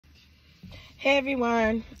Hey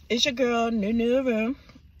everyone, it's your girl, vuanuaru.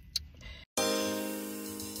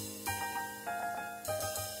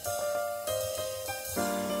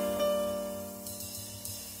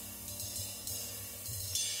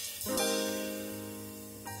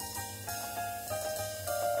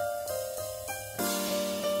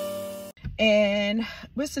 And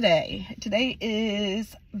what's today? Today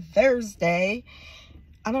is Thursday.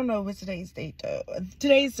 I don't know what today's date though.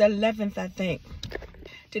 Today's the 11th, I think.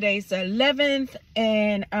 Today's the 11th,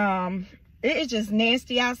 and it is just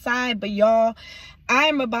nasty outside. But y'all,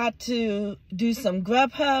 I'm about to do some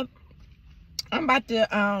Grubhub. I'm about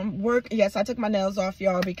to work. Yes, I took my nails off,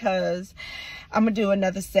 y'all, because I'm gonna do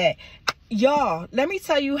another set. Y'all, let me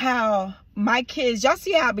tell you how my kids, y'all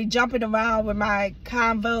see how I be jumping around with my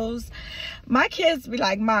convos. My kids be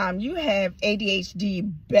like, Mom, you have ADHD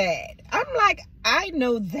bad. I'm like, I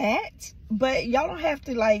know that, but y'all don't have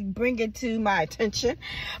to like bring it to my attention.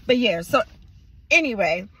 But yeah, so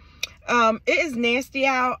anyway, it is nasty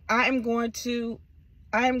out. I am going to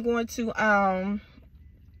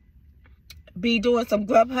be doing some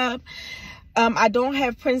Grubhub. I don't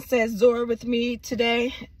have Princess Zora with me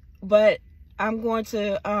today, but I'm going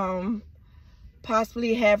to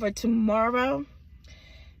possibly have her tomorrow.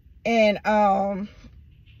 And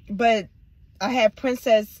but I have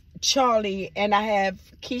Princess Charlie and I have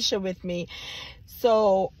Keisha with me,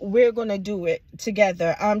 so we're gonna do it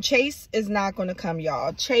together. Chase is not gonna come,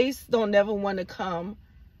 y'all. Chase don't never want to come.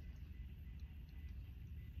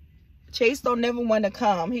 Chase don't never want to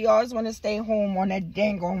come. He always want to stay home on that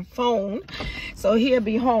dang on phone, so he'll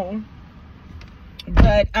be home.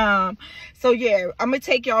 But so yeah, I'm gonna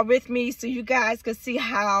take y'all with me so you guys can see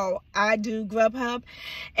how I do Grubhub.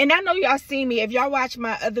 And I know y'all see me, if y'all watch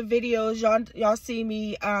my other videos, y'all see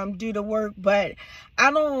me do the work, but I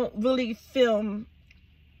don't really film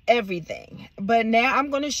everything. But now I'm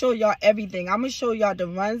gonna show y'all everything. I'm gonna show y'all the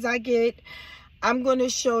runs I get. I'm gonna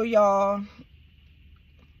show y'all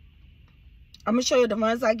the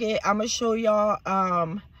runs I get. I'm gonna show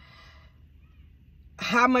y'all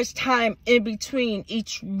how much time in between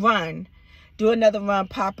each run. Do another run,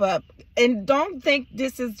 pop up. And don't think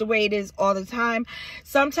this is the way it is all the time.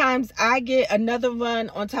 Sometimes I get another run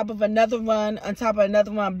on top of another run on top of another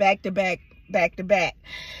run, back to back, back to back.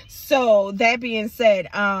 So that being said,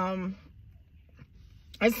 and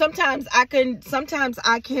sometimes I can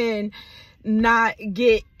not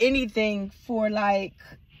get anything for like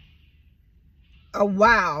a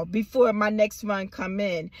while before my next run come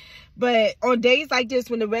in. But on days like this,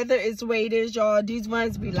 when the weather is the way it is, y'all, these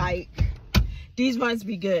runs be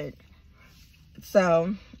good.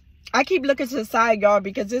 So I keep looking to the side, y'all,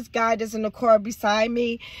 because this guy that's in the car beside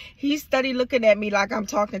me, he's steady looking at me like I'm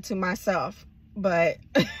talking to myself. But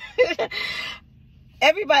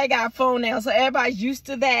everybody got a phone now, so everybody's used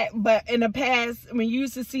to that. But in the past, when you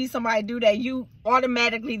used to see somebody do that, you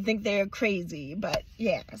automatically think they're crazy. But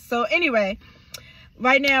yeah, so anyway,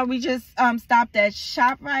 right now we just stopped at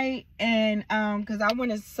ShopRite, and because I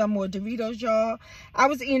wanted some more Doritos, y'all. I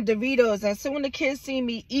was eating Doritos, and so when the kids see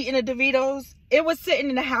me eating the Doritos, it was sitting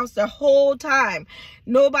in the house the whole time.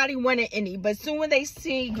 Nobody wanted any, but soon when they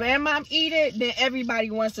see grandma eat it, then everybody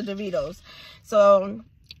wants the Doritos. So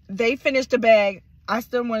they finished the bag. I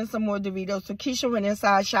still wanted some more Doritos, so Keisha went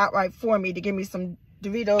inside ShopRite for me to give me some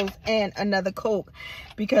Doritos and another Coke,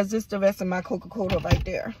 because this is the rest of my Coca-Cola right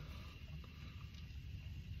there.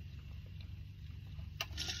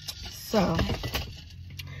 So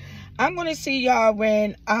I'm gonna see y'all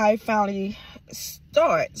when I finally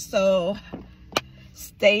start. So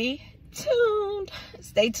stay tuned,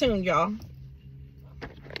 y'all.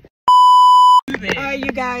 Alright,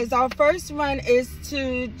 you guys, our first run is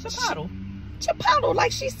to Chipotle,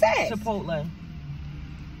 like she said. Chipotle.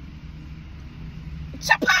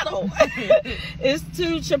 It's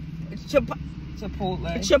to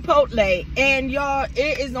Chipotle, and y'all,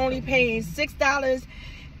 it is only paying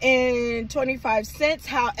 $6.25.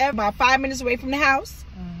 However, about 5 minutes away from the house.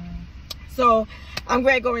 So I'm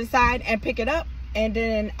gonna go inside and pick it up, and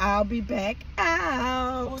then I'll be back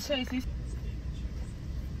out.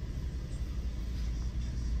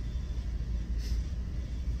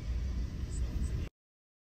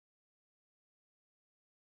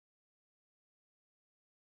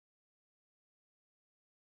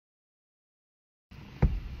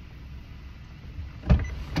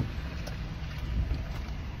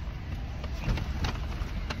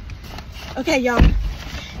 Okay, y'all,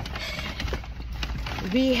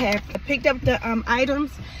 we have picked up the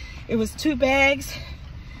items. It was 2 bags.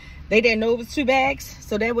 They didn't know it was 2 bags,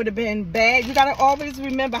 so that would have been bad. You gotta always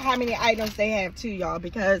remember how many items they have too, y'all,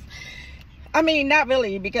 because I mean, not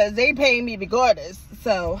really, because they pay me regardless.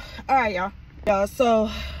 So all right, y'all, Y'all, so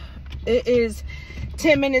it is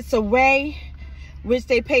 10 minutes away, which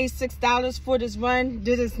they paid $6 for this run.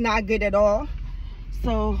 This is not good at all.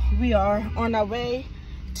 So we are on our way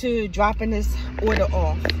to dropping this order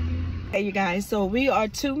off. Hey you guys, so we are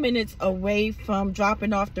 2 minutes away from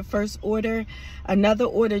dropping off the first order. Another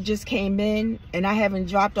order just came in and I haven't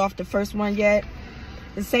dropped off the first one yet.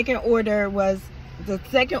 The second order is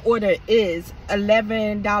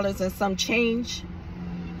 $11 and some change.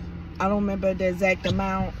 I don't remember the exact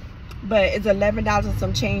amount, but it's $11 and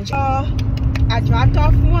some change. I dropped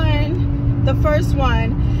off the first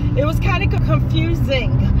one. It was kind of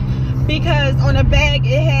confusing because on the bag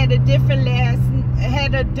it had a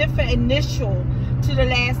different initial to the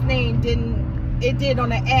last name than it did on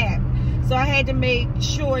the app. So I had to make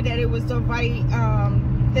sure that it was the right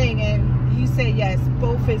thing, and he said yes,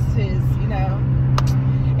 both is his, you know.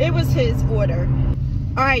 It was his order.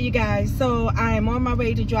 All right, you guys, so I am on my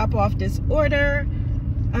way to drop off this order.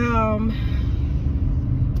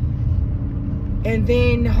 And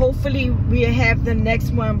then hopefully we'll have the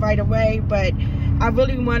next one right away. But I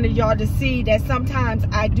really wanted y'all to see that sometimes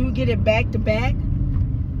I do get it back to back.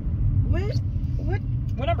 What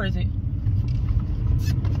number is it?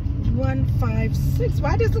 156.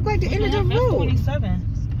 Why does it look like the end of the road? 27.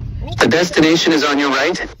 The destination is on your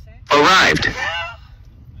right. Arrived.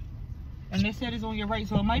 And they said it's on your right,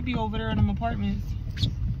 so it might be over there in them apartments.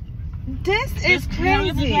 This is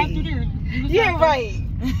crazy. Yeah, right.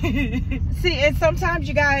 See, and sometimes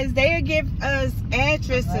you guys, they'll give us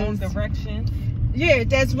addresses. Wrong directions. Yeah,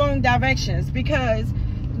 that's wrong directions, because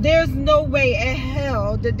there's no way in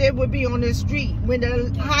hell that they would be on this street when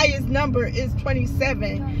the highest number is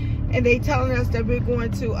 27 and they telling us that we're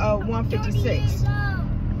going to 156.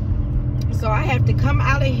 So I have to come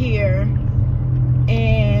out of here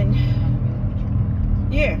and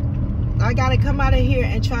yeah, I gotta come out of here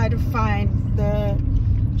and try to find the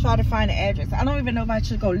address. I don't even know if I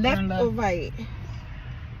should go left or right.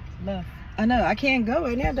 Left. I know I can't go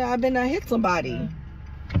in there. I've been hit somebody.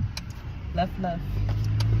 Left. Oh,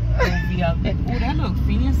 that looks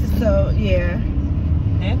fancy. So yeah.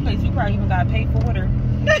 That place you probably even got paid for water.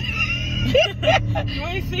 Like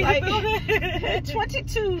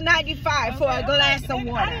 $22.95 for a glass of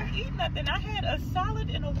water. I didn't eat nothing. I had a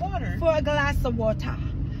salad and a water. For a glass of water.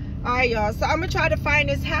 All right, y'all. So I'm gonna try to find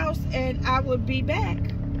this house, and I will be back.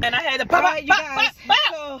 And I had to all right, you guys.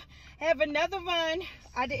 So have another run.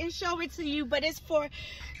 I didn't show it to you, but it's for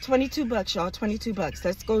 22 bucks, y'all. 22 bucks.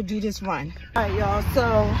 Let's go do this run. All right, y'all.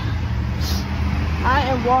 So I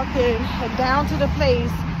am walking down to the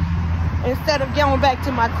place instead of going back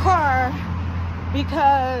to my car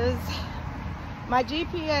because my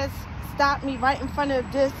GPS stopped me right in front of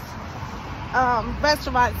this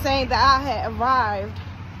restaurant saying that I had arrived,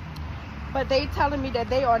 but they telling me that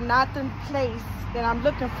they are not the place that I'm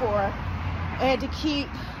looking for and to keep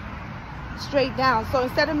straight down. So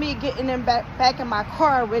instead of me getting in back in my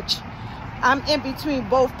car, which I'm in between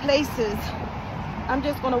both places, I'm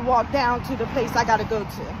just gonna walk down to the place I gotta go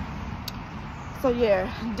to. So yeah,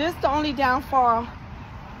 this the only downfall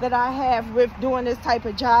that I have with doing this type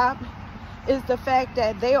of job is the fact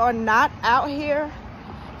that they are not out here.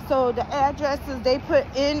 So the addresses they put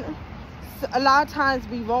in a lot of times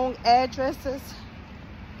be wrong addresses.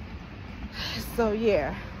 So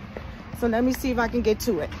yeah, so let me see if I can get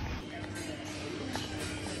to it.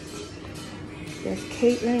 That's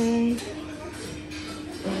Caitlin.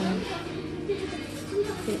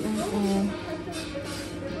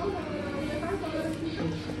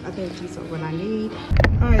 I think these are what I need.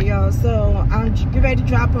 All right, y'all. So I'm getting ready to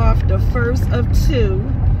drop off the first of two.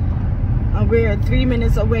 We're 3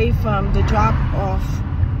 minutes away from the drop-off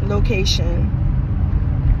location,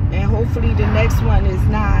 and hopefully the next one is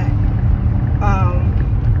not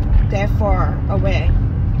that far away.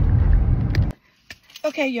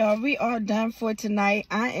 Okay, y'all, we are done for tonight.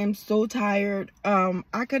 I am so tired.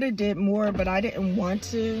 I could have did more, but I didn't want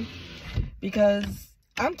to because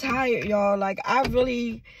I'm tired, y'all. Like, I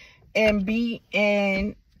really am beat,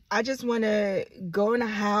 and I just want to go in the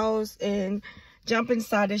house and jump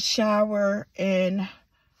inside the shower. And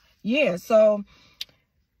yeah, so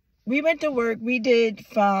we went to work. We did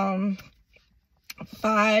from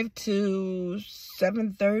 5 to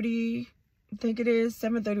 7:30. I think it is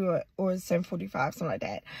 7:30 or 7:45, something like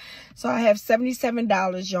that. So I have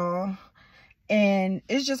 $77, y'all, and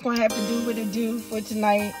it's just gonna have to do what it do for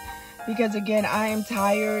tonight because again, I am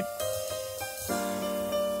tired.